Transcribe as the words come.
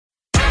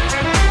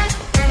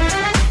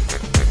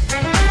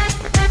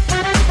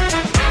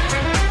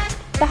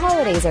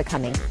holidays are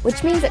coming,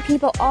 which means that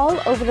people all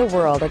over the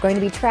world are going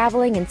to be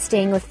traveling and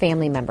staying with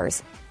family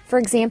members. For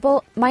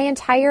example, my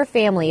entire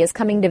family is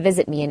coming to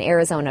visit me in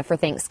Arizona for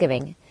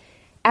Thanksgiving.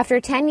 After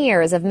 10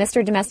 years of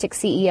Mr. Domestic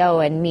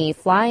CEO and me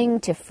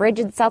flying to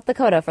frigid South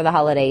Dakota for the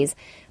holidays,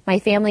 my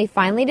family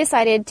finally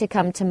decided to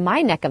come to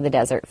my neck of the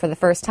desert for the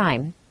first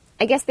time.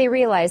 I guess they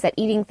realized that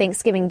eating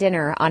Thanksgiving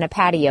dinner on a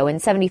patio in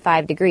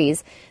 75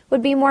 degrees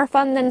would be more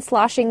fun than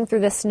sloshing through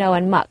the snow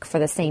and muck for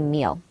the same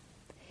meal.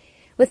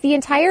 With the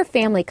entire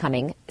family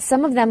coming,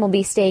 some of them will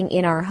be staying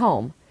in our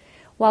home.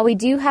 While we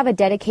do have a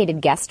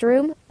dedicated guest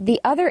room,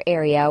 the other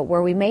area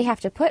where we may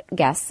have to put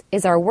guests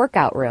is our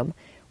workout room,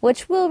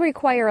 which will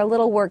require a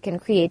little work and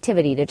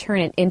creativity to turn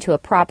it into a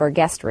proper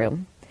guest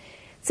room.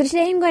 So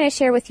today I'm going to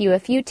share with you a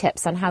few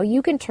tips on how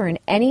you can turn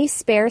any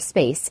spare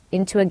space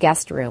into a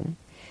guest room.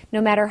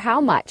 No matter how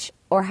much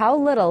or how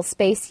little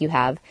space you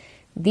have,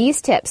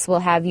 these tips will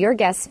have your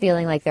guests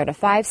feeling like they're at a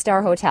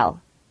 5-star hotel.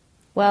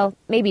 Well,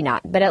 maybe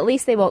not, but at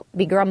least they won't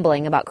be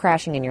grumbling about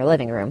crashing in your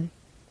living room.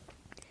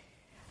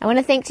 I want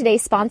to thank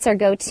today's sponsor,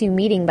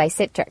 GoToMeeting by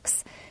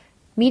Citrix.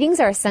 Meetings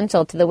are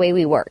essential to the way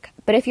we work,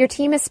 but if your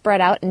team is spread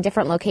out in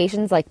different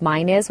locations like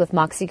mine is with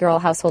Moxie Girl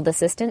Household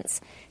Assistants,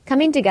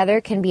 coming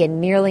together can be a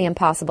nearly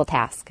impossible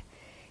task.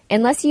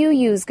 Unless you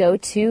use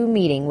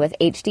GoToMeeting with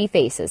HD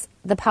Faces,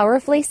 the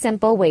powerfully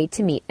simple way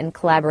to meet and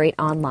collaborate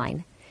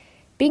online.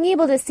 Being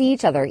able to see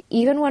each other,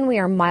 even when we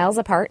are miles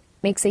apart,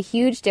 makes a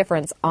huge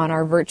difference on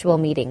our virtual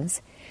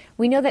meetings.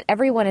 We know that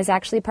everyone is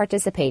actually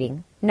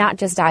participating, not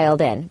just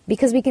dialed in,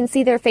 because we can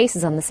see their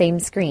faces on the same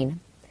screen.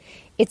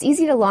 It's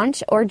easy to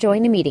launch or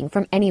join a meeting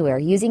from anywhere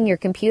using your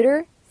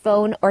computer,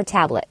 phone, or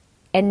tablet.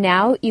 And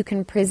now you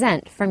can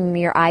present from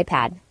your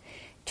iPad.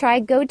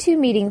 Try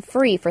GoToMeeting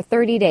free for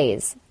 30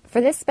 days.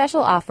 For this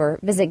special offer,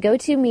 visit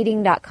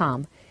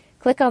GoToMeeting.com,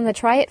 click on the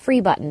Try It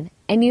Free button,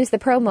 and use the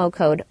promo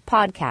code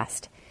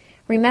PODCAST.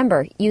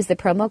 Remember, use the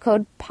promo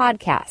code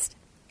PODCAST.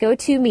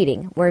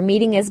 GoToMeeting, where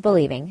meeting is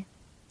believing.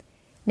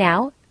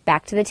 Now,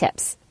 back to the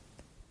tips.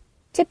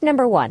 Tip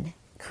number 1,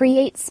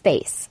 create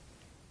space.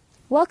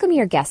 Welcome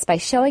your guests by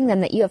showing them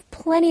that you have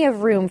plenty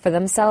of room for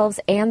themselves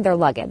and their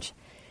luggage.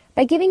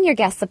 By giving your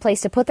guests a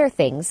place to put their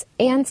things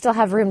and still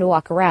have room to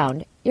walk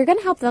around, you're going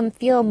to help them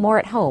feel more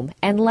at home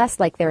and less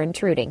like they're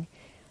intruding.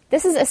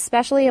 This is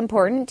especially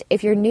important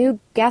if your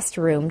new guest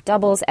room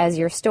doubles as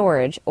your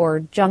storage or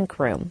junk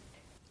room.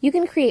 You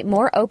can create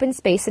more open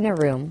space in a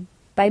room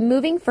by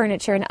moving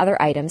furniture and other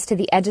items to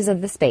the edges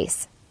of the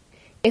space.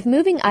 If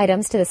moving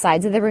items to the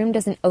sides of the room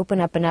doesn't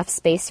open up enough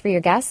space for your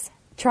guests,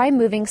 try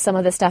moving some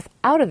of the stuff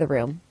out of the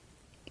room.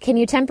 Can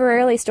you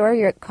temporarily store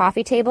your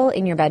coffee table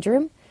in your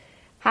bedroom?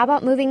 How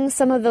about moving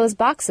some of those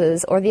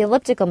boxes or the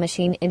elliptical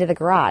machine into the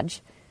garage?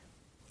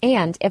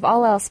 And if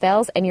all else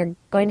fails and you're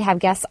going to have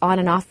guests on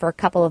and off for a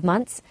couple of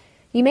months,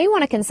 you may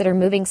want to consider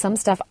moving some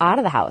stuff out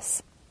of the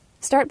house.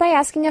 Start by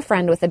asking a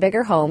friend with a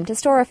bigger home to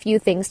store a few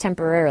things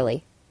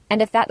temporarily.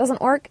 And if that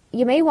doesn't work,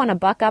 you may want to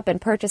buck up and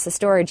purchase a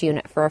storage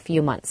unit for a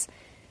few months.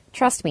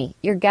 Trust me,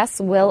 your guests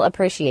will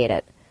appreciate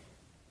it.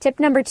 Tip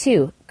number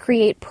 2,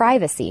 create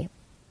privacy.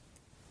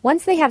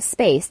 Once they have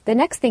space, the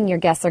next thing your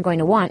guests are going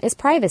to want is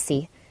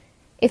privacy.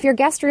 If your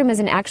guest room is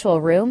an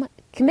actual room,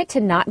 commit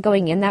to not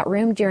going in that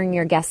room during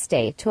your guest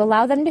stay to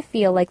allow them to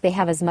feel like they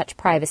have as much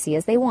privacy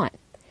as they want.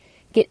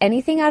 Get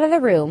anything out of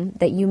the room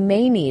that you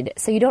may need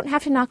so you don't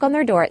have to knock on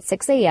their door at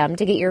 6 a.m.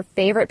 to get your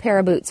favorite pair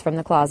of boots from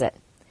the closet.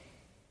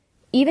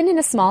 Even in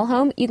a small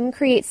home, you can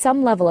create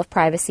some level of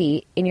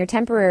privacy in your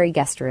temporary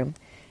guest room.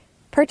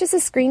 Purchase a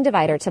screen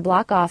divider to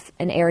block off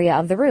an area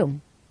of the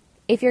room.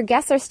 If your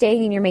guests are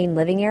staying in your main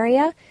living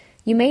area,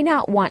 you may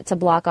not want to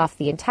block off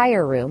the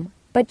entire room,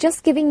 but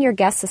just giving your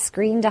guests a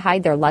screen to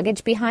hide their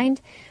luggage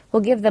behind will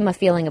give them a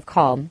feeling of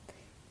calm.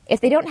 If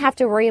they don't have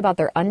to worry about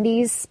their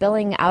undies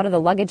spilling out of the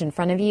luggage in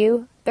front of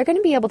you, they're going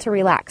to be able to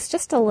relax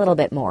just a little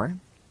bit more.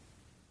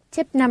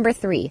 Tip number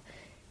 3,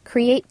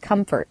 create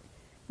comfort.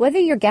 Whether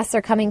your guests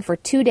are coming for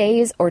 2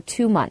 days or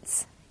 2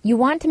 months, you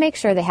want to make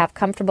sure they have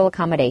comfortable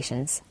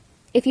accommodations.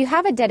 If you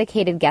have a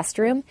dedicated guest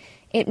room,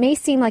 it may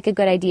seem like a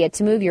good idea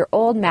to move your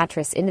old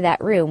mattress into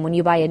that room when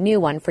you buy a new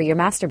one for your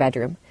master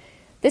bedroom.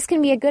 This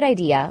can be a good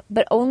idea,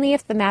 but only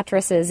if the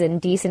mattress is in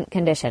decent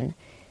condition.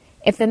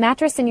 If the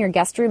mattress in your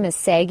guest room is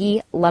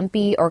saggy,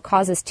 lumpy, or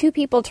causes 2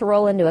 people to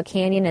roll into a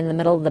canyon in the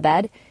middle of the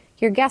bed,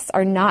 your guests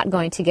are not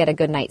going to get a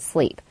good night's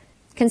sleep.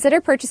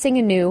 Consider purchasing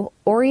a new,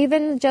 or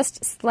even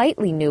just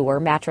slightly newer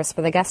mattress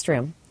for the guest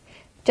room.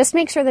 Just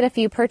make sure that if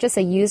you purchase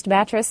a used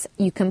mattress,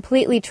 you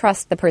completely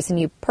trust the person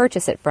you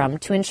purchase it from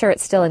to ensure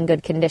it's still in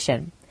good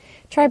condition.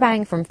 Try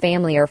buying from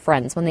family or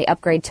friends when they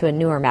upgrade to a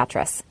newer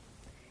mattress.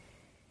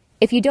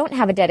 If you don't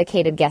have a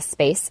dedicated guest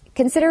space,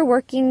 consider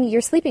working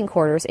your sleeping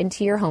quarters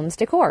into your home's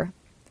decor.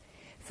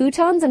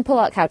 Futons and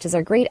pull-out couches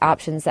are great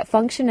options that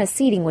function as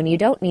seating when you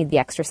don't need the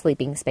extra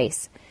sleeping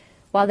space.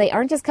 While they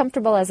aren't as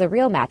comfortable as a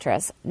real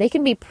mattress, they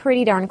can be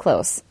pretty darn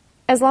close,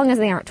 as long as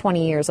they aren't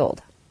 20 years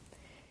old.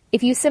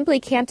 If you simply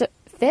can't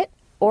fit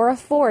or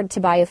afford to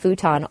buy a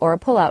futon or a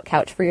pull-out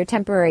couch for your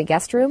temporary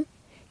guest room,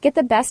 get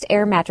the best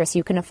air mattress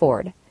you can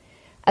afford.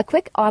 A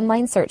quick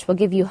online search will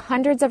give you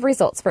hundreds of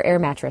results for air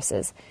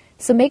mattresses,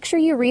 so make sure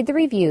you read the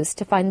reviews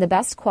to find the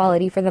best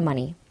quality for the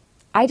money.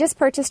 I just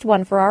purchased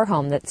one for our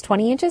home that's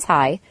 20 inches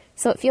high,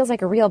 so it feels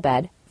like a real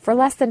bed, for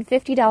less than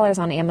 $50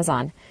 on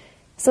Amazon.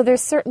 So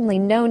there's certainly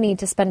no need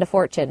to spend a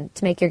fortune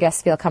to make your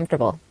guests feel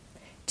comfortable.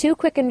 2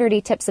 quick and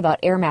dirty tips about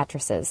air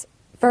mattresses.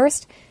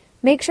 First,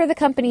 make sure the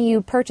company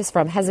you purchase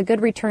from has a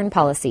good return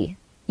policy.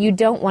 You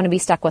don't want to be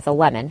stuck with a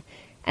lemon.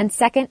 And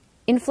second,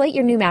 inflate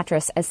your new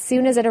mattress as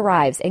soon as it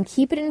arrives and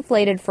keep it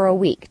inflated for a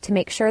week to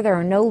make sure there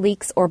are no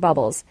leaks or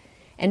bubbles.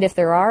 And if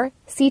there are,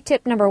 see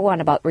tip number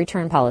 1 about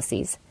return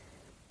policies.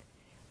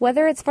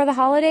 Whether it's for the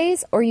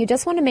holidays or you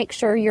just want to make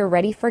sure you're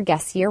ready for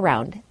guests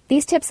year-round,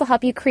 these tips will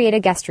help you create a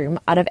guest room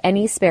out of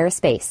any spare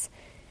space.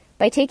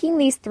 By taking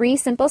these 3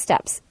 simple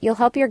steps, you'll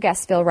help your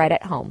guests feel right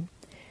at home.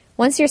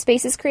 Once your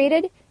space is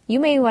created, you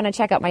may want to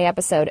check out my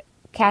episode,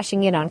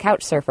 Cashing In on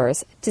Couch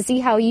Surfers, to see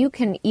how you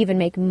can even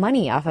make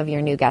money off of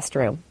your new guest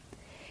room.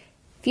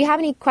 If you have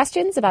any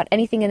questions about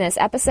anything in this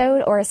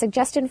episode or a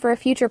suggestion for a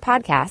future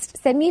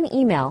podcast, send me an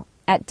email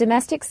at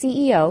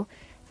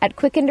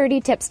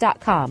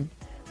domesticceo@quickanddirtytips.com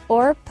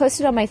or post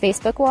it on my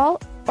Facebook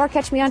wall or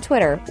catch me on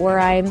Twitter where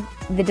I'm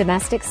the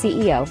Domestic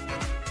CEO.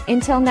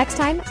 Until next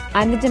time,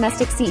 I'm the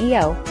Domestic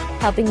CEO,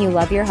 helping you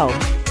love your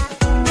home.